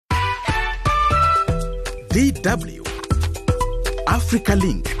DW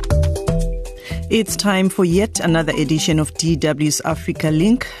AfricaLink. It's time for yet another edition of DW's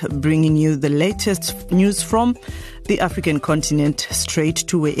AfricaLink, bringing you the latest news from the African continent straight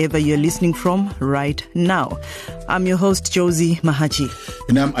to wherever you're listening from right now. I'm your host, Josie Mahaji.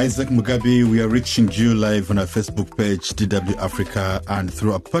 And I'm Isaac Mugabe. We are reaching you live on our Facebook page, DW Africa, and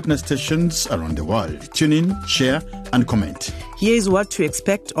through our partner stations around the world. Tune in, share, and comment. Here is what to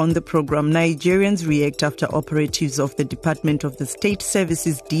expect on the program. Nigerians react after operatives of the Department of the State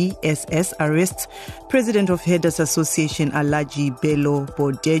Services DSS arrests President of Headers Association Alhaji Bello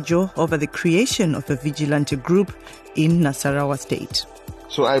Bodejo over the creation of a vigilante group in Nasarawa State.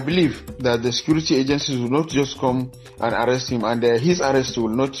 So I believe that the security agencies will not just come and arrest him, and his arrest will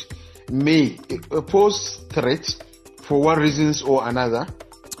not pose threat for one reason or another.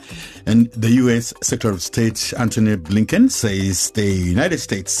 And the U.S. Secretary of State Antony Blinken says the United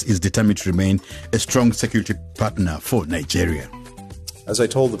States is determined to remain a strong security partner for Nigeria. As I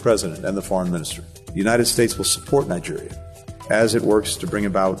told the President and the Foreign Minister, the United States will support Nigeria as it works to bring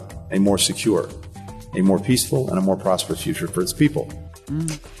about a more secure, a more peaceful, and a more prosperous future for its people.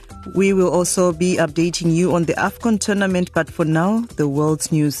 We will also be updating you on the AFCON tournament, but for now, the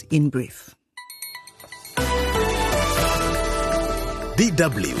world's news in brief.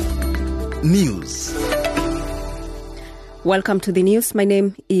 DW News. Welcome to the news. My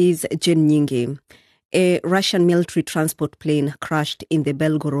name is Jen Nyingi. A Russian military transport plane crashed in the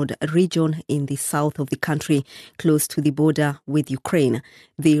Belgorod region in the south of the country, close to the border with Ukraine.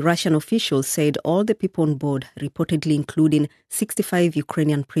 The Russian officials said all the people on board, reportedly including 65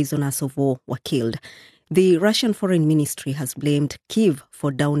 Ukrainian prisoners of war, were killed. The Russian Foreign Ministry has blamed Kyiv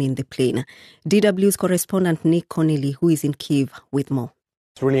for downing the plane. DW's correspondent Nick Connelly, who is in Kyiv, with more.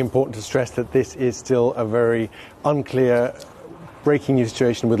 It's really important to stress that this is still a very unclear breaking news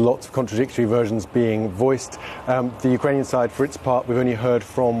situation with lots of contradictory versions being voiced. The Ukrainian side, for its part, we've only heard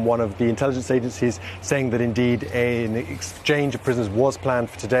from one of the intelligence agencies saying that indeed an exchange of prisoners was planned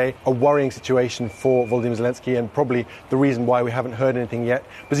for today. A worrying situation for Volodymyr Zelensky, and probably the reason why we haven't heard anything yet.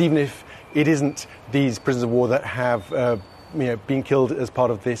 But even if it isn't these prisoners of war that have been killed as part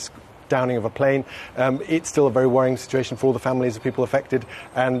of this downing of a plane, it's still a very worrying situation for all the families of people affected,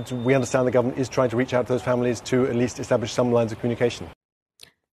 and we understand the government is trying to reach out to those families to at least establish some lines of communication.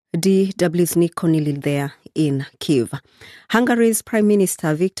 DW's Nick Connelly there in Kyiv. Hungary's Prime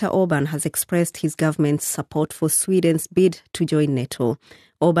Minister Viktor Orban has expressed his government's support for Sweden's bid to join NATO.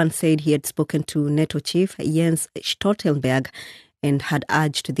 Orban said he had spoken to NATO chief Jens Stoltenberg and had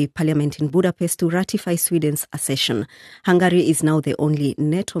urged the parliament in Budapest to ratify Sweden's accession. Hungary is now the only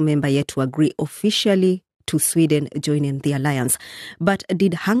NATO member yet to agree officially to Sweden joining the alliance. But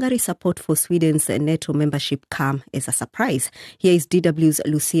did Hungary's support for Sweden's NATO membership come as a surprise? Here is DW's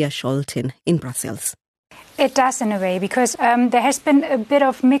Lucia Scholten in Brussels. It does in a way, because there has been a bit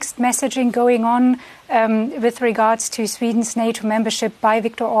of mixed messaging going on with regards to Sweden's NATO membership by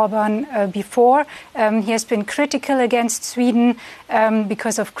Viktor Orban before. He has been critical against Sweden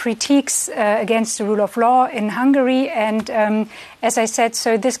because of critiques against the rule of law in Hungary. And as I said,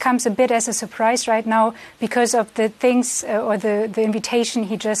 so this comes a bit as a surprise right now because of the things or the invitation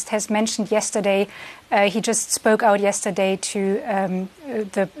he just has mentioned yesterday. He just spoke out yesterday to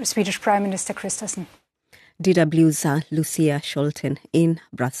the Swedish Prime Minister Kristersson. DW's Lucia Scholten in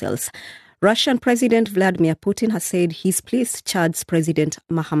Brussels. Russian President Vladimir Putin has said he's pleased Chad's President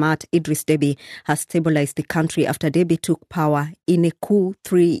Mahamat Idris Deby has stabilized the country after Deby took power in a coup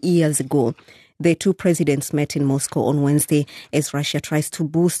 3 years ago. The two presidents met in Moscow on Wednesday as Russia tries to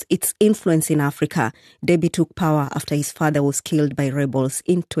boost its influence in Africa. Deby took power after his father was killed by rebels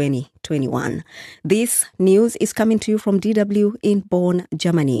in 2021. This news is coming to you from DW in Bonn,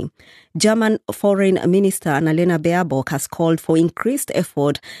 Germany. German Foreign Minister Annalena Baerbock has called for increased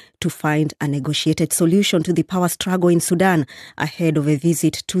effort to find a negotiated solution to the power struggle in Sudan ahead of a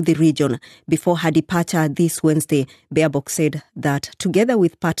visit to the region. Before her departure this Wednesday, Baerbock said that together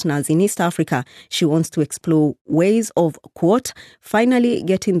with partners in East Africa, she wants to explore ways of, quote, finally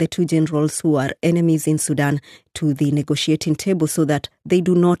getting the two generals who are enemies in Sudan to the negotiating table so that they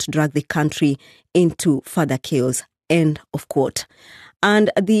do not drag the country into further chaos, end of quote.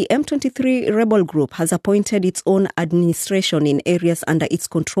 And the M23 rebel group has appointed its own administration in areas under its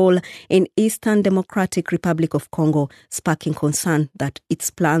control in Eastern Democratic Republic of Congo, sparking concern that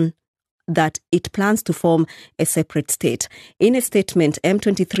it plans to form a separate state. In a statement,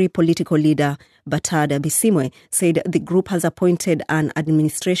 M23 political leader Batada Bisimwe said the group has appointed an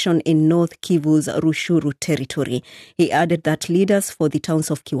administration in North Kivu's Rushuru territory. He added that leaders for the towns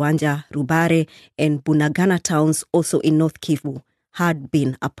of Kiwanja, Rubare and Bunagana towns, also in North Kivu, had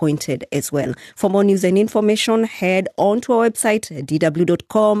been appointed as well. For more news and information, head on to our website,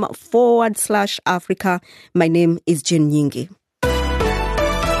 dw.com/Africa. My name is Jen Nyingi.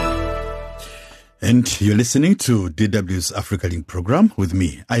 And you're listening to DW's AfricaLink program with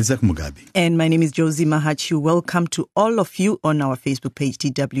me, Isaac Mugabe. And my name is Josie Mahachi. Welcome to all of you on our Facebook page,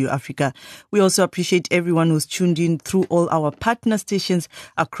 DW Africa. We also appreciate everyone who's tuned in through all our partner stations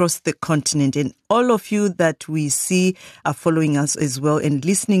across the continent. And all of you that we see are following us as well and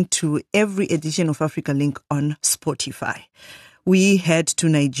listening to every edition of AfricaLink on Spotify. We head to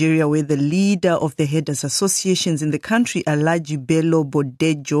Nigeria, where the leader of the headers associations in the country, Alhaji Bello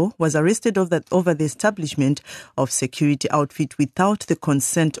Bodejo, was arrested over the establishment of security outfit without the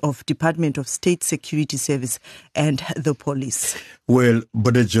consent of Department of State Security Service and the police. Well,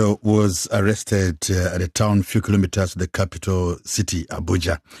 Bodejo was arrested at a town a few kilometers to the capital city,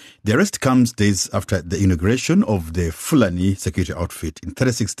 Abuja. The arrest comes days after the inauguration of the Fulani security outfit in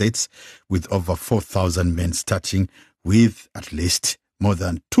 36 states, with over 4,000 men starting with at least more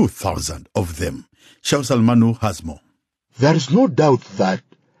than 2,000 of them. Shao Salmanu has more. There is no doubt that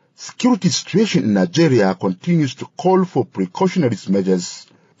security situation in Nigeria continues to call for precautionary measures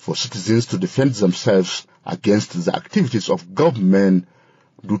for citizens to defend themselves against the activities of government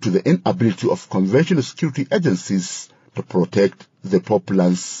due to the inability of conventional security agencies to protect the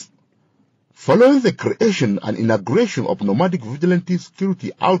populace. Following the creation and inauguration of nomadic vigilante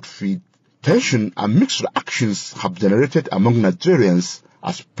security outfit, tension and mixed reactions have generated among Nigerians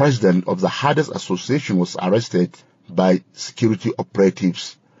as president of the Herders Association was arrested by security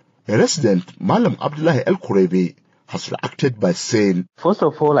operatives. A resident, Malam Abdullahi El-Kurebe, has reacted by saying, First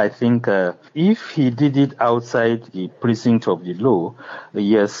of all, I think if he did it outside the precinct of the law,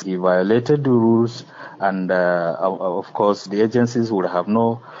 yes, he violated the rules, and of course the agencies would have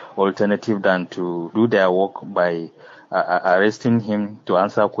no alternative than to do their work by arresting him to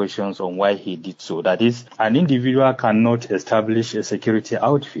answer questions on why he did so. That is, an individual cannot establish a security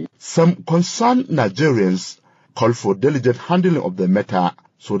outfit. Some concerned Nigerians call for diligent handling of the matter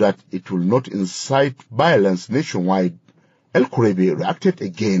so that it will not incite violence nationwide. El-Kurebe reacted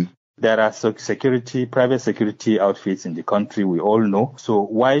again. There are private security outfits in the country, we all know. So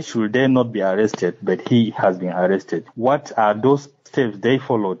why should they not be arrested, but he has been arrested? What are those steps they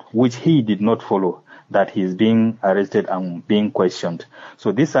followed, which he did not follow, that he is being arrested and being questioned?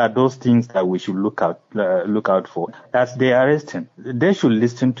 So these are those things that we should look out for. As they arrest him, they should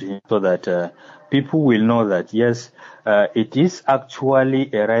listen to him so that people will know that, yes, it is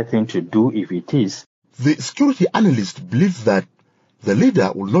actually a right thing to do if it is. The security analyst believes that the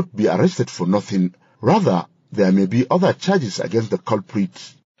leader will not be arrested for nothing. Rather, there may be other charges against the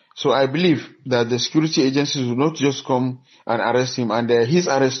culprit. So I believe that the security agencies will not just come and arrest him, and his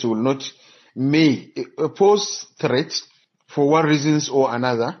arrest will not pose threats for one reason or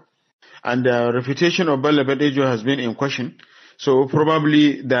another. And the reputation of Bello Bodejo has been in question. So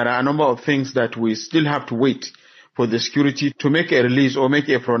probably there are a number of things that we still have to wait for the security to make a release or make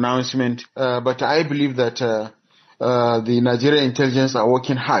a pronouncement. But I believe that the Nigerian intelligence are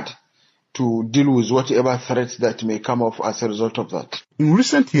working hard to deal with whatever threats that may come up as a result of that. In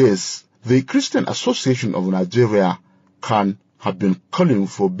recent years, the Christian Association of Nigeria, CAN, have been calling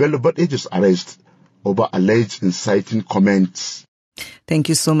for Bello Bodejo's arrest over alleged inciting comments. Thank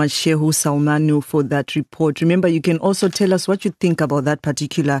you so much, Shehu Salmanu, for that report. Remember, you can also tell us what you think about that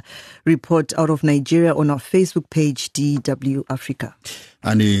particular report out of Nigeria on our Facebook page, DW Africa.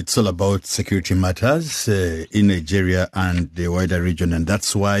 And it's all about security matters in Nigeria and the wider region. And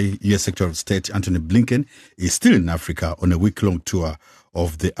that's why U.S. Secretary of State Antony Blinken is still in Africa on a week-long tour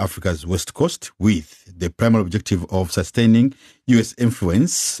of the Africa's West Coast with the primary objective of sustaining U.S.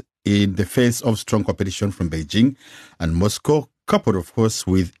 influence in the face of strong competition from Beijing and Moscow, coupled, of course,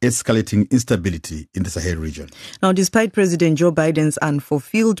 with escalating instability in the Sahel region. Now, despite President Joe Biden's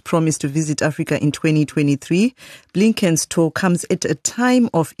unfulfilled promise to visit Africa in 2023, Blinken's tour comes at a time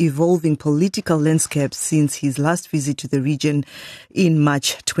of evolving political landscape since his last visit to the region in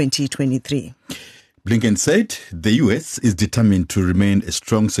March 2023. Blinken said the U.S. is determined to remain a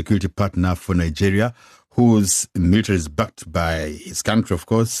strong security partner for Nigeria, whose military is backed by his country, of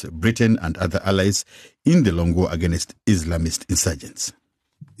course, Britain and other allies in the long war against Islamist insurgents.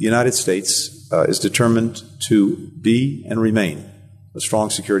 The United States is determined to be and remain a strong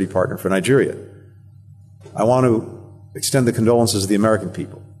security partner for Nigeria. I want to extend the condolences of the American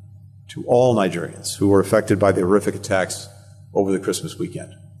people to all Nigerians who were affected by the horrific attacks over the Christmas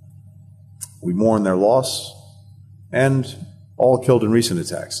weekend. We mourn their loss and all killed in recent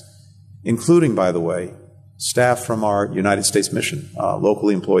attacks, including, by the way, staff from our United States mission,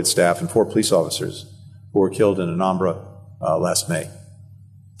 locally employed staff and 4 police officers who were killed in Anambra last May.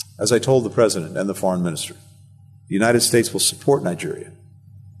 As I told the President and the Foreign Minister, the United States will support Nigeria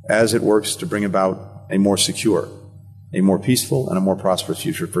as it works to bring about a more secure, a more peaceful, and a more prosperous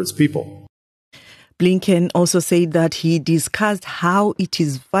future for its people. Blinken also said that he discussed how it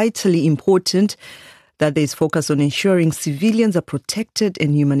is vitally important that there is focus on ensuring civilians are protected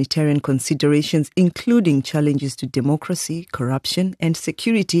and humanitarian considerations, including challenges to democracy, corruption, and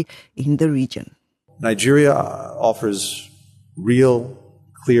security in the region. Nigeria offers real,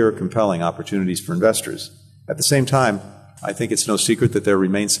 clear, compelling opportunities for investors. At the same time, I think it's no secret that there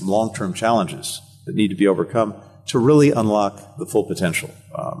remain some long-term challenges that need to be overcome to really unlock the full potential.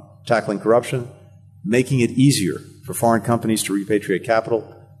 Tackling corruption, making it easier for foreign companies to repatriate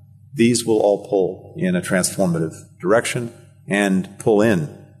capital, these will all pull in a transformative direction and pull in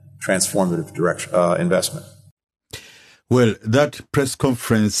transformative investment. Well, that press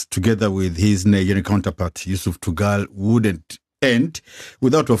conference, together with his Nigerian counterpart, Yusuf Tugal, wouldn't end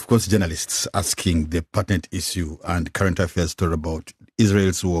without, of course, journalists asking the pertinent issue and current affairs story about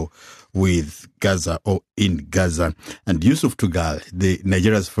Israel's war with Gaza or in Gaza. And Yusuf Tugal, the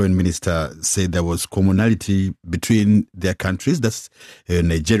Nigeria's foreign minister, said there was commonality between their countries, that's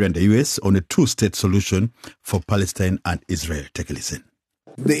Nigeria and the US, on a two-state solution for Palestine and Israel. Take a listen.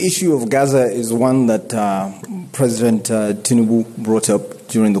 The issue of Gaza is one that President Tinubu brought up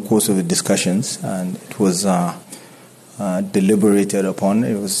during the course of the discussions, and it was deliberated upon.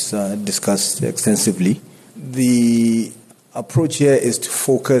 It was discussed extensively. The approach here is to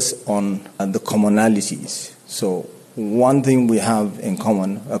focus on the commonalities. So one thing we have in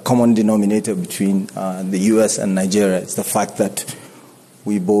common, a common denominator between the U.S. and Nigeria, is the fact that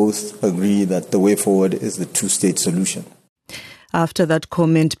we both agree that the way forward is the two-state solution. After that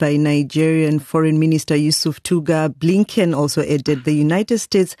comment by Nigerian Foreign Minister Yusuf Tuga, Blinken also added the United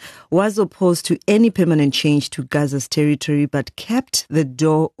States was opposed to any permanent change to Gaza's territory, but kept the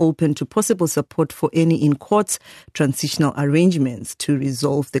door open to possible support for any in-courts transitional arrangements to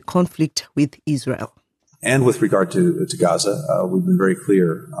resolve the conflict with Israel. And with regard to Gaza, we've been very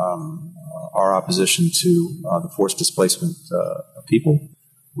clear our opposition to the forced displacement of people.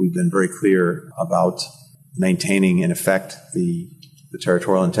 We've been very clear about maintaining, in effect, the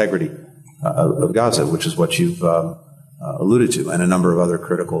territorial integrity of Gaza, which is what you've alluded to, and a number of other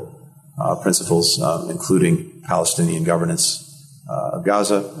critical principles, including Palestinian governance of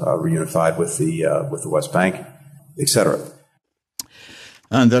Gaza, reunified with the West Bank, etc.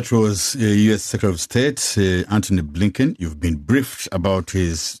 And that was U.S. Secretary of State Antony Blinken. You've been briefed about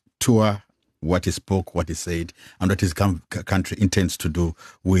his tour, what he spoke, what he said, and what his country intends to do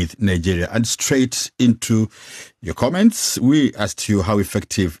with Nigeria. And straight into your comments, we asked you how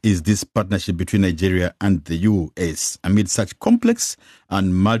effective is this partnership between Nigeria and the U.S. amid such complex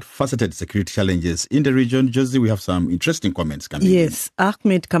and multifaceted security challenges in the region. Josie, we have some interesting comments coming in. Yes,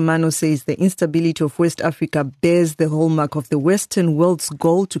 Ahmed Kamano says the instability of West Africa bears the hallmark of the Western world's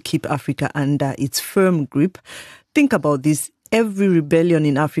goal to keep Africa under its firm grip. Think about this. Every rebellion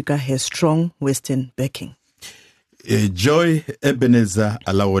in Africa has strong Western backing. Joy Ebenezer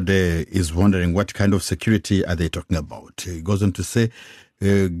Alawode is wondering what kind of security are they talking about. He goes on to say,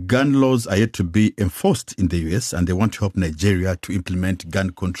 gun laws are yet to be enforced in the US, and they want to help Nigeria to implement gun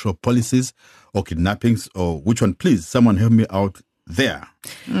control policies or kidnappings, or which one, please? Someone help me out there.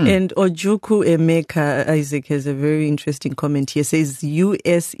 And Ojuku Emeka Isaac has a very interesting comment here. Says,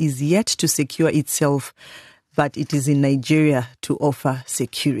 US is yet to secure itself, but it is in Nigeria to offer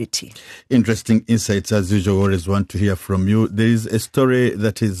security. Interesting insights, as usual. Always want to hear from you. There is a story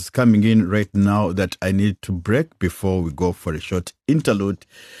that is coming in right now that I need to break before we go for a short interlude.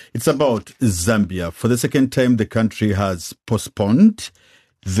 It's about Zambia. For the second time, the country has postponed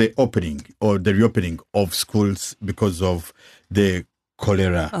the opening or the reopening of schools because of the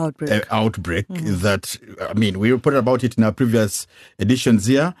cholera outbreak. That, I mean, we reported about it in our previous editions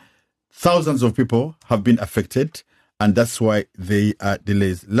here. Thousands of people have been affected, and that's why there are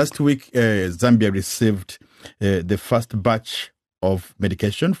delays. Last week, Zambia received the first batch of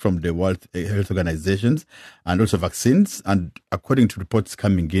medication from the World Health Organizations and also vaccines. And according to reports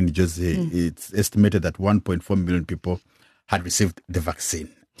coming in, it's estimated that 1.4 million people had received the vaccine.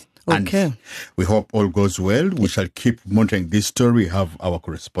 Okay. And we hope all goes well. We shall keep monitoring this story. We have our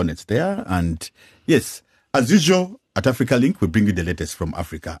correspondents there. And yes, as usual, at AfricaLink, we bring you the latest from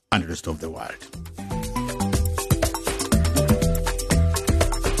Africa and the rest of the world.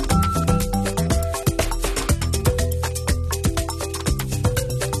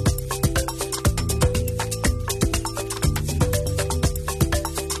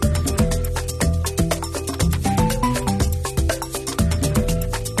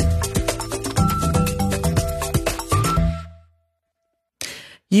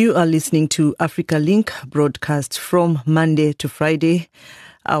 You are listening to Africa Link, broadcast from Monday to Friday.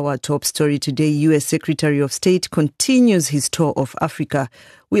 Our top story today, U.S. Secretary of State continues his tour of Africa.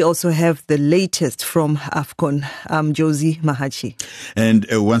 We also have the latest from AFCON. I'm Josie Mahachi. And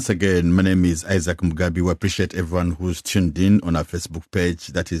once again, my name is Isaac Mugabi. We appreciate everyone who's tuned in on our Facebook page.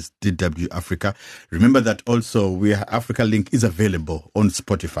 That is DW Africa. Remember that also Africa Link is available on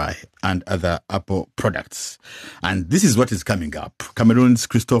Spotify and other Apple products. And this is what is coming up. Cameroon's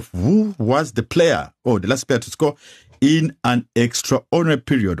Christophe Wu was the last player to score in an extraordinary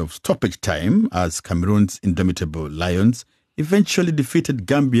period of stoppage time as Cameroon's indomitable Lions eventually defeated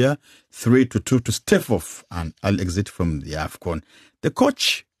Gambia 3-2 to stave off an early exit from the AFCON. The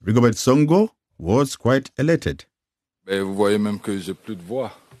coach, Rigobert Songo, was quite elated. Vous voyez même que j'ai plus de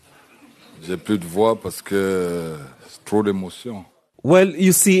voix. J'ai plus de voix parce que c'est trop d'émotions. Well,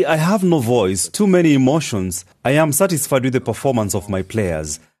 you see, I have no voice, too many emotions. I am satisfied with the performance of my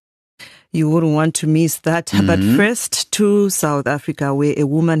players. You wouldn't want to miss that. But first to South Africa, where a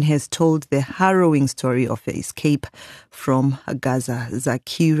woman has told the harrowing story of her escape from Gaza.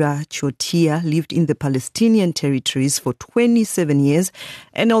 Zakira Chotia lived in the Palestinian territories for 27 years.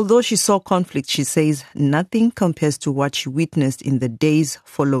 And although she saw conflict, she says nothing compares to what she witnessed in the days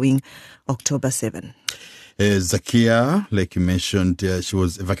following October 7. Zakia, like you mentioned, she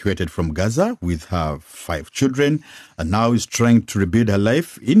was evacuated from Gaza with her 5 children and now is trying to rebuild her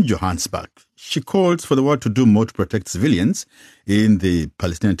life in Johannesburg. She calls for the world to do more to protect civilians in the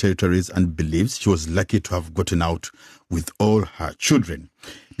Palestinian territories and believes she was lucky to have gotten out with all her children.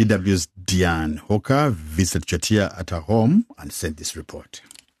 DW's Diane Hoka visited Chotia at her home and sent this report.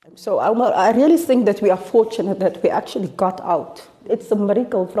 So I really think that we are fortunate that we actually got out. It's a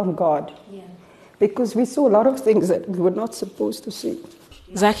miracle from God. Yeah. Because we saw a lot of things that we were not supposed to see.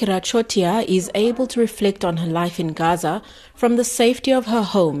 Zakira Chotia is able to reflect on her life in Gaza from the safety of her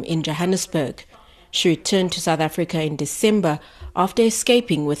home in Johannesburg. She returned to South Africa in December after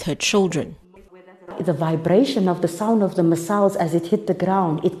escaping with her children. The vibration of the sound of the missiles as it hit the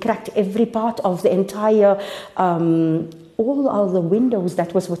ground, it cracked every part of the entire all of the windows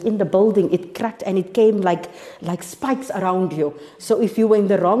that was within the building, it cracked and it came like spikes around you. So if you were in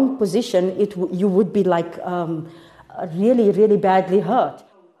the wrong position, you would be really, really badly hurt.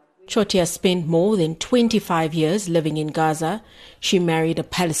 Chotia spent more than 25 years living in Gaza. She married a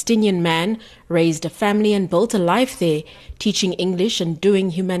Palestinian man, raised a family and built a life there, teaching English and doing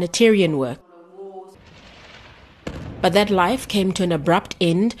humanitarian work. But that life came to an abrupt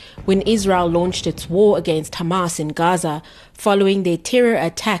end when Israel launched its war against Hamas in Gaza following their terror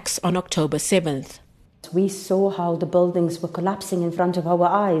attacks on October 7th. We saw how the buildings were collapsing in front of our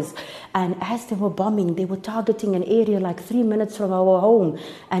eyes. And as they were bombing, they were targeting an area like 3 minutes from our home.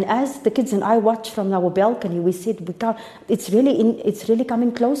 And as the kids and I watched from our balcony, we said, it's really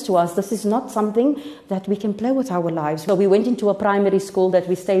coming close to us. This is not something that we can play with our lives. So we went into a primary school that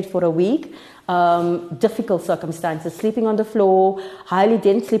we stayed for a week. Difficult circumstances, sleeping on the floor, highly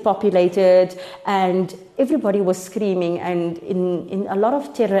densely populated, and everybody was screaming and in a lot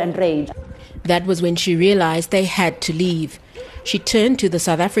of terror and rage. That was when she realized they had to leave. She turned to the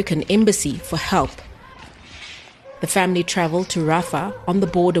South African embassy for help. The family traveled to Rafah on the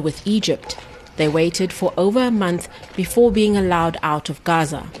border with Egypt. They waited for over a month before being allowed out of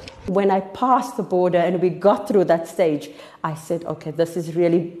Gaza. When I passed the border and we got through that stage, I said, okay, this is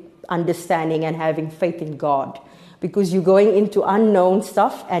really understanding and having faith in God. Because you're going into unknown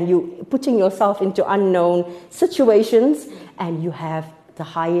stuff and you're putting yourself into unknown situations and you have the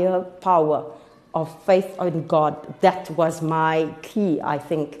higher power of faith in God. That was my key, I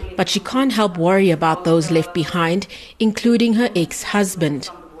think. But she can't help worry about those left behind, including her ex-husband.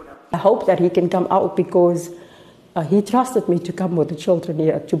 I hope that he can come out because he trusted me to come with the children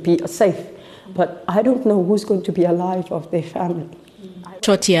here to be safe. But I don't know who's going to be alive of their family.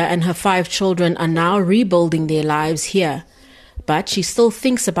 Chotia and her 5 children are now rebuilding their lives here. But she still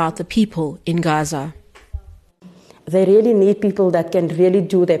thinks about the people in Gaza. They really need people that can really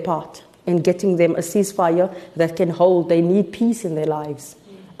do their part in getting them a ceasefire that can hold. They need peace in their lives.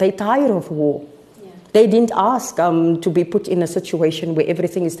 They're tired of war. Yeah. They didn't ask to be put in a situation where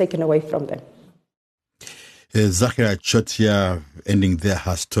everything is taken away from them. Zakira Chotia ending there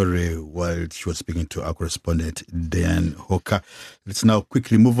her story while she was speaking to our correspondent, Diane Hoka. Let's now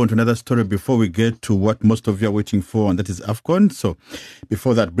quickly move on to another story before we get to what most of you are waiting for, and that is AFCON. So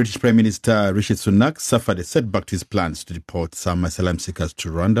before that, British Prime Minister Rishi Sunak suffered a setback to his plans to deport some asylum seekers to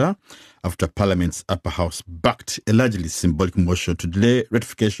Rwanda after Parliament's upper house backed a largely symbolic motion to delay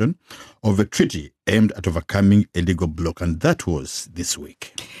ratification of a treaty aimed at overcoming a legal block, and that was this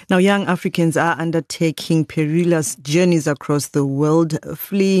week. Now, young Africans are undertaking perilous journeys across the world,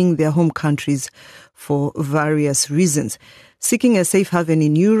 fleeing their home countries for various reasons. Seeking a safe haven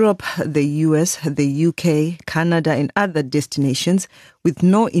in Europe, the US, the UK, Canada and other destinations, with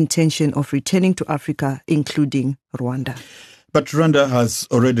no intention of returning to Africa, including Rwanda. But Rwanda has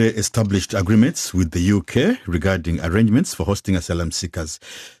already established agreements with the UK regarding arrangements for hosting asylum seekers.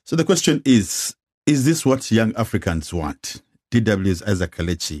 So the question is this what young Africans want? DW's Isaac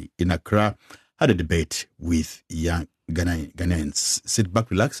Kalechi in Accra had a debate with young Ghanaians. Sit back,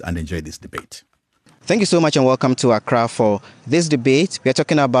 relax and enjoy this debate. Thank you so much and welcome to Accra for this debate. We are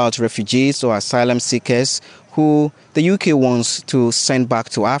talking about refugees or asylum seekers who the UK wants to send back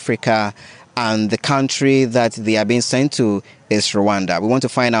to Africa, and the country that they are being sent to is Rwanda. We want to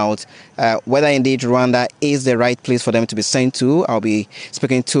find out whether indeed Rwanda is the right place for them to be sent to. I'll be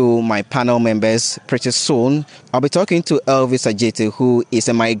speaking to my panel members pretty soon. I'll be talking to Elvis Ajete, who is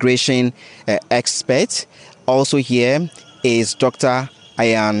a migration expert. Also here is Dr.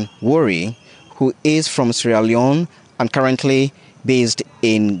 Ian Ivory, who is from Sierra Leone and currently based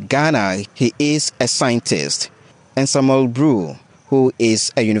in Ghana. He is a scientist. And Samuel Brew, who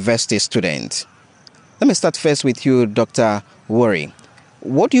is a university student. Let me start first with you, Dr. Ivory.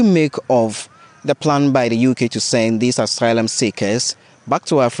 What do you make of the plan by the UK to send these asylum seekers back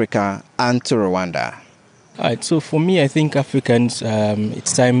to Africa and to Rwanda? All right, so for me, I think Africans,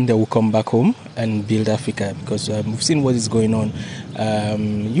 it's time they will come back home and build Africa, because we've seen what is going on.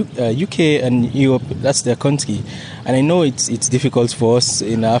 UK and Europe, that's their country. And I know it's difficult for us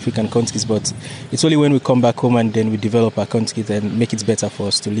in African countries, but it's only when we come back home and then we develop our country and make it better for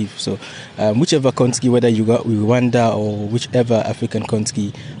us to live. So whichever country, whether you got Rwanda or whichever African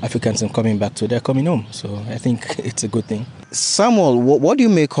country Africans are coming back to, they're coming home. So I think it's a good thing. Samuel, what do you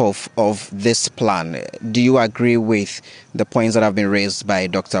make of this plan? Do you agree with the points that have been raised by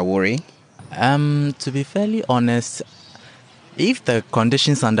Dr. Ivory? To be fairly honest, if the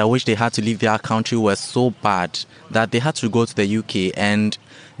conditions under which they had to leave their country were so bad that they had to go to the UK and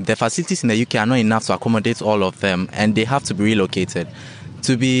the facilities in the UK are not enough to accommodate all of them and they have to be relocated,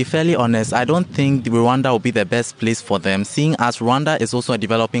 to be fairly honest, I don't think Rwanda will be the best place for them, seeing as Rwanda is also a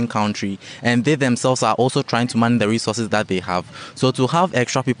developing country and they themselves are also trying to manage the resources that they have. So to have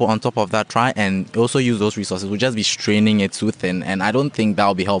extra people on top of that, try and also use those resources will just be straining it too thin, and I don't think that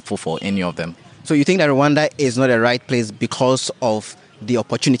will be helpful for any of them. So you think that Rwanda is not the right place because of the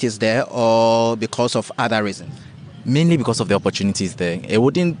opportunities there or because of other reasons? Mainly because of the opportunities there. It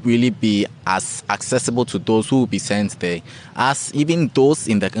wouldn't really be as accessible to those who will be sent there, as even those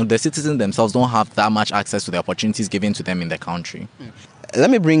in the citizens themselves don't have that much access to the opportunities given to them in the country. Let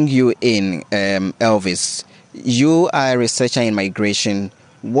me bring you in, Elvis. You are a researcher in migration.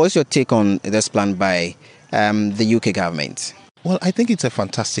 What's your take on this plan by the UK government? Well, I think it's a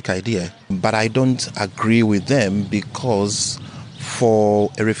fantastic idea, but I don't agree with them, because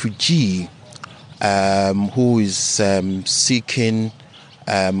for a refugee who is seeking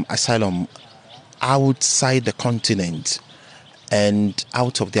asylum outside the continent and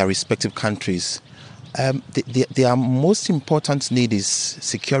out of their respective countries, their most important need is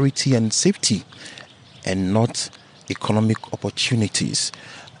security and safety, and not economic opportunities.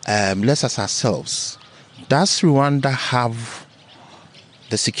 Let's ask ourselves, does Rwanda have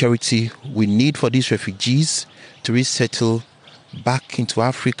the security we need for these refugees to resettle back into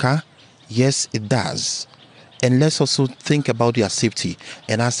Africa? Yes, it does. And let's also think about their safety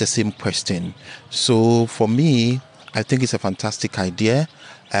and ask the same question. So for me, I think it's a fantastic idea.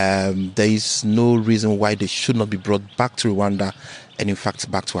 There is no reason why they should not be brought back to Rwanda and in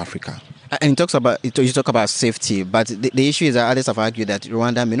fact back to Africa. And you talk about safety, but the issue is that others have argued that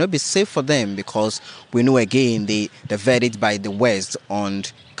Rwanda may not be safe for them, because we know again the verdict by the West on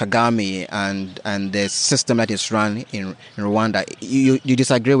Kagame and the system that is run in Rwanda. You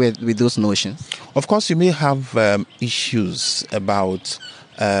disagree with those notions? Of course, you may have issues about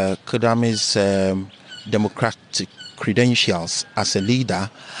Kagame's democratic credentials as a leader,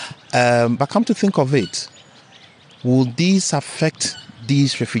 but come to think of it, will these affect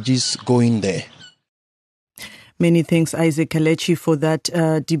these refugees going there? Many thanks, Isaac Kalechi, for that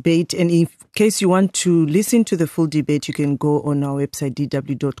debate. And in case you want to listen to the full debate, you can go on our website,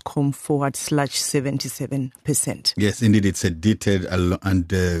 dw.com/77%. Yes, indeed, it's a detailed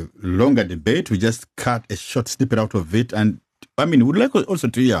and longer debate. We just cut a short snippet out of it. And I mean, we'd like also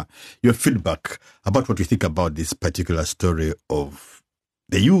to hear your feedback about what you think about this particular story of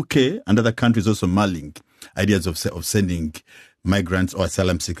the UK and other countries also mulling ideas of sending migrants or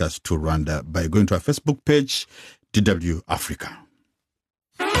asylum seekers to Rwanda by going to our Facebook page, DW Africa.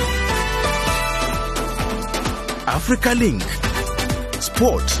 AfricaLink.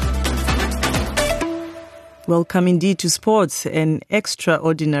 Sport. Welcome indeed to sports. An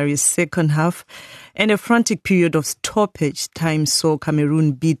extraordinary second half and a frantic period of stoppage time saw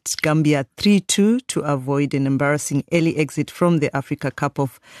Cameroon beat Gambia 3-2 to avoid an embarrassing early exit from the Africa Cup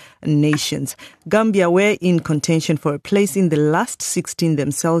of Nations. Gambia were in contention for a place in the last 16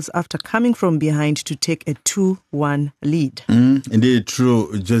 themselves after coming from behind to take a 2-1 lead. Indeed,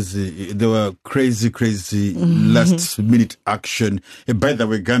 true, Josie. There were crazy last-minute action. By the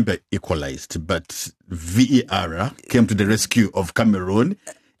way, Gambia equalized, but VAR came to the rescue of Cameroon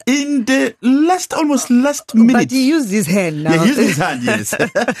in the almost last minute. But he used his hand now. Yeah, he used his hand, yes.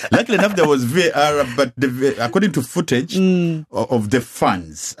 Luckily enough, there was VAR, but according to footage of the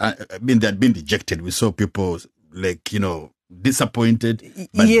fans, they had been dejected. We saw people disappointed,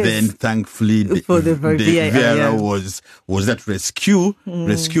 but then thankfully the VAR was that rescue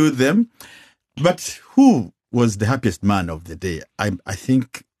them. But who was the happiest man of the day? I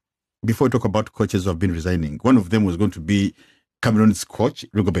think before we talk about coaches who have been resigning, one of them was going to be Cameroon's coach,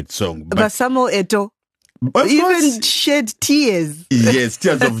 Rigobert Song. But Samuel Eto'o even shed tears. Yes,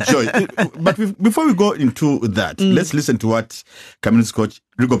 tears of joy. But before we go into that, let's listen to what Cameroon's coach,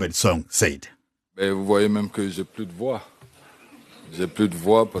 Rigobert Song, said. Vous voyez même que j'ai plus de voix. J'ai plus de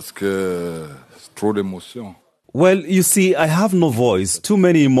voix parce que c'est trop d'émotions. Well, you see, I have no voice, too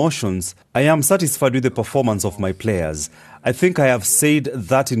many emotions. I am satisfied with the performance of my players. I think I have said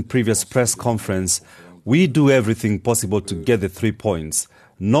that in previous press conference. We do everything possible to get the 3 points.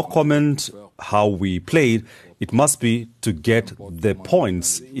 No comment how we played. It must be to get the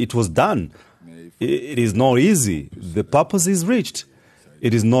points. It was done. It is not easy. The purpose is reached.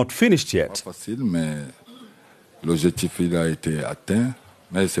 It is not finished yet. Pas facile, mais l'objectif il a été atteint,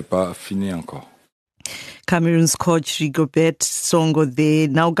 mais c'est pas fini encore. Cameroon's coach Rigobert Song there.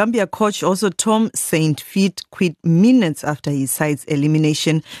 Now, Gambia coach also Tom Saintfiet quit minutes after his side's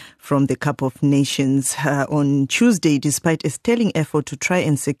elimination from the Cup of Nations on Tuesday, despite a sterling effort to try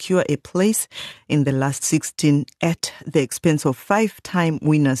and secure a place in the last 16 at the expense of 5-time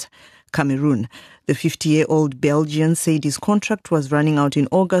winners Cameroon. The 50-year-old Belgian said his contract was running out in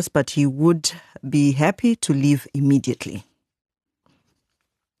August, but he would be happy to leave immediately.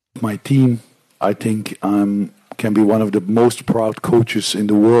 My team, I think, can be one of the most proud coaches in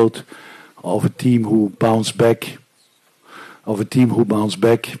the world of a team who bounced back,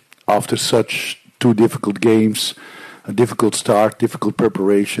 after such 2 difficult games, a difficult start, difficult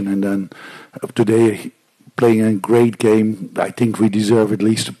preparation, and then today playing a great game. I think we deserve at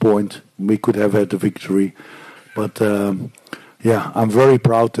least a point. We could have had the victory, but I'm very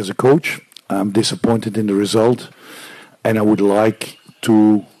proud as a coach. I'm disappointed in the result, and I would like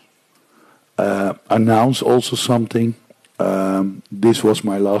to announce also something. This was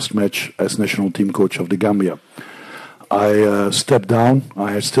my last match as national team coach of the Gambia. I stepped down.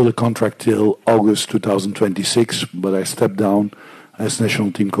 I had still a contract till August 2026, but I stepped down as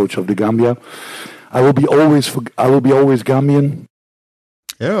national team coach of the Gambia. I will be always Gambian.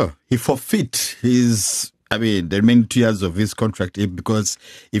 Yeah, he forfeit the remaining 2 years of his contract because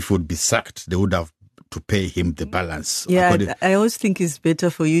if he would be sacked, they would have to pay him the balance. Yeah, I always think it's better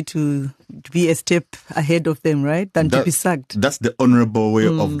for you to be a step ahead of them, right, than to be sacked. That's the honorable way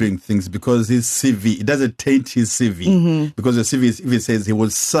of doing things, because his CV, it doesn't taint his CV. Because the CV, if it says he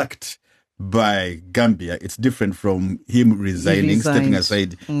was sacked by Gambia, it's different from him resigning, stepping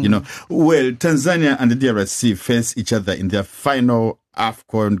aside. Well, Tanzania and the DRC face each other in their final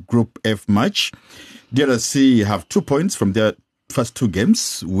AFCON Group F match. DRC have 2 points from their first 2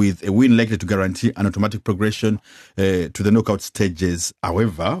 games, with a win likely to guarantee an automatic progression to the knockout stages.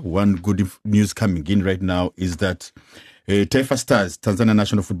 However, one good news coming in right now is that Taifa Stars, Tanzania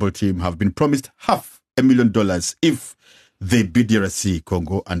national football team, have been promised $500,000 if they beat DRC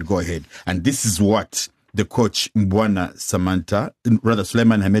Congo and go ahead. And this is what the coach Suleiman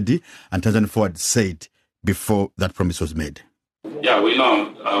Hamedi and Tanzania forward said before that promise was made. Yeah, we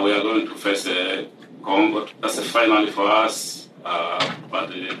know we are going to face Congo. That's a final for us. But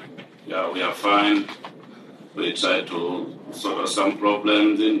we are fine. We try to sort out some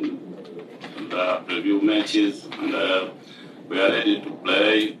problems in the preview matches, and we are ready to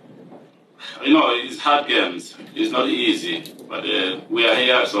play. It's hard games. It's not easy, but we are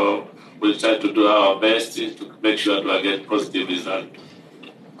here, so we'll try to do our best to make sure to get positive result.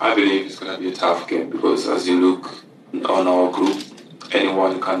 I believe it's going to be a tough game because as you look on our group,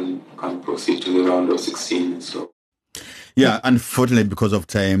 anyone can proceed to the round of 16. So. Yeah, unfortunately, because of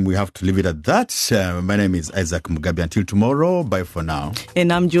time, we have to leave it at that. My name is Isaac Mugabe. Until tomorrow, bye for now.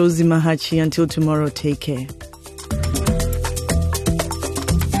 And I'm Josie Mahachi. Until tomorrow, take care.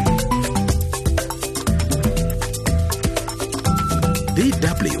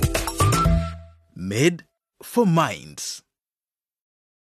 DW. Made for minds.